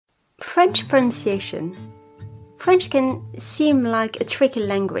French pronunciation. French can seem like a tricky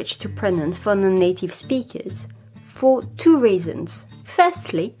language to pronounce for non-native speakers for two reasons.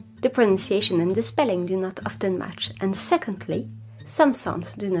 Firstly, the pronunciation and the spelling do not often match, and secondly, some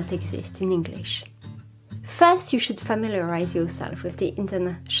sounds do not exist in English. First, you should familiarize yourself with the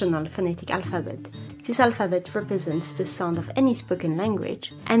International Phonetic Alphabet. This alphabet represents the sound of any spoken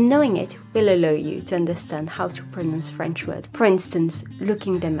language, and knowing it will allow you to understand how to pronounce French words, for instance,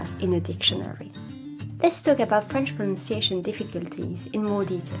 looking them up in a dictionary. Let's talk about French pronunciation difficulties in more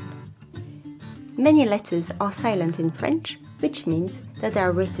detail. Many letters are silent in French, which means that they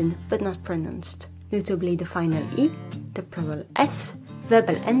are written but not pronounced, notably the final E, the plural S,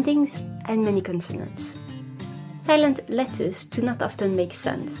 verbal endings, and many consonants. Silent letters do not often make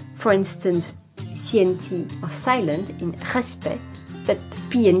sense. For instance, CNT are silent in respect, but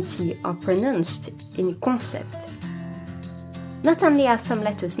PNT are pronounced in concept. Not only are some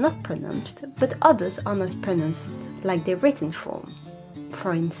letters not pronounced, but others are not pronounced like their written form.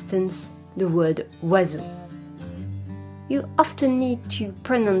 For instance, the word oiseau. You often need to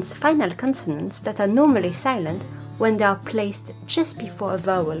pronounce final consonants that are normally silent when they are placed just before a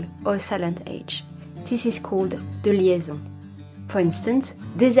vowel or a silent H. This is called the liaison. For instance,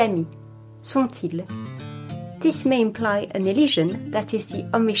 des amis, sont-ils? This may imply an elision, that is the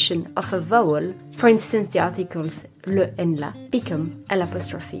omission of a vowel. For instance, the articles le and la become L'.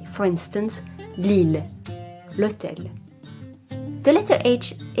 For instance, l'île, l'hôtel. The letter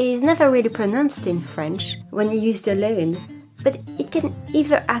H is never really pronounced in French when used alone, but it can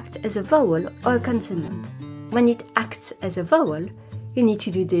either act as a vowel or a consonant. When it acts as a vowel, you need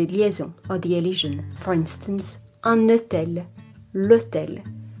to do the liaison or the elision. For instance, un hôtel, l'hôtel.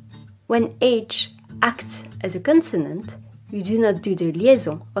 When H acts as a consonant, you do not do the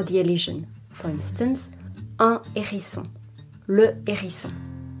liaison or the elision. For instance, un hérisson, le hérisson.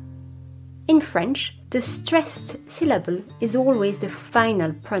 In French, the stressed syllable is always the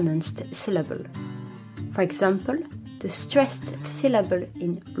final pronounced syllable. For example, the stressed syllable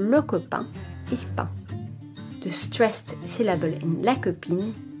in le copain is pain. The stressed syllable in la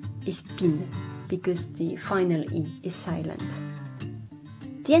copine is pine, because the final E is silent.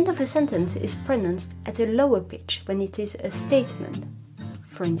 The end of a sentence is pronounced at a lower pitch when it is a statement.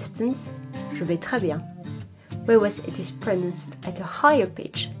 For instance, je vais très bien, whereas it is pronounced at a higher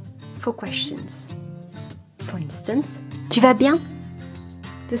pitch for questions. For instance, tu vas bien?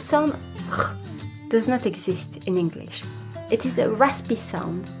 The sound r does not exist in English. It is a raspy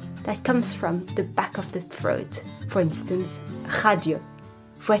sound that comes from the back of the throat. For instance, radio,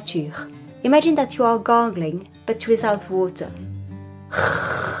 voiture. Imagine that you are gargling, but without water.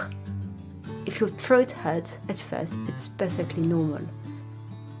 If your throat hurts at first, it's perfectly normal.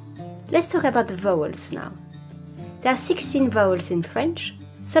 Let's talk about the vowels now. There are 16 vowels in French.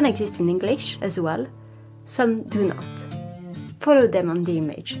 Some exist in English as well. Some do not. Follow them on the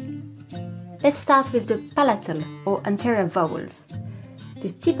image. Let's start with the palatal or anterior vowels. The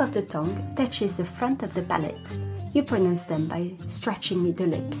tip of the tongue touches the front of the palate. You pronounce them by stretching the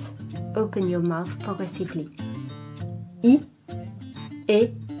lips. Open your mouth progressively. I, E,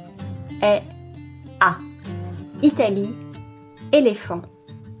 A. Italie, éléphant,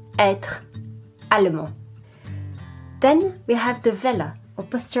 être, allemand. Then we have the vela or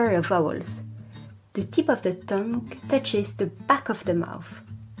posterior vowels. The tip of the tongue touches the back of the mouth.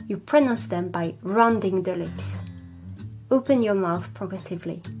 You pronounce them by rounding the lips. Open your mouth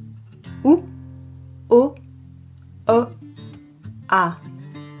progressively. Ou, O, A.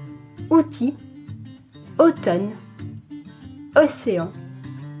 Outil, automne, océan,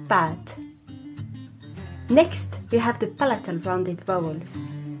 pâte. Next, we have the palatal rounded vowels.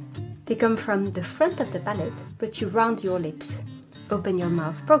 They come from the front of the palate, but you round your lips. Open your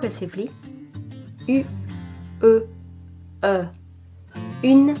mouth progressively. U, E,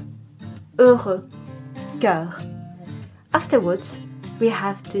 Une, heureux, cœur. Afterwards, we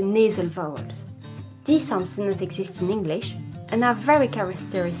have the nasal vowels. These sounds do not exist in English and are very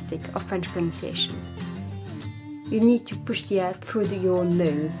characteristic of French pronunciation. You need to push the air through your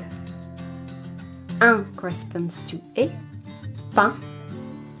nose. Un corresponds to E, pain.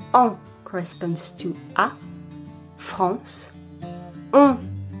 En corresponds to A, France. On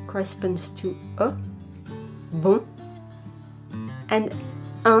corresponds to E, bon. And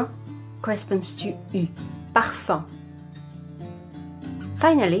un corresponds to U, parfum.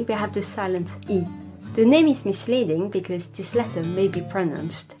 Finally, we have the silent E. The name is misleading because this letter may be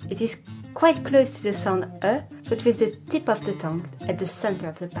pronounced. It is quite close to the sound E, but with the tip of the tongue at the center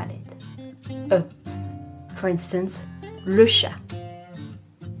of the palate. E. For instance, le chat.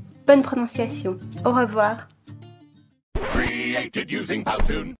 Bonne prononciation. Au revoir. Created using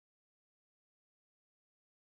Powtoon.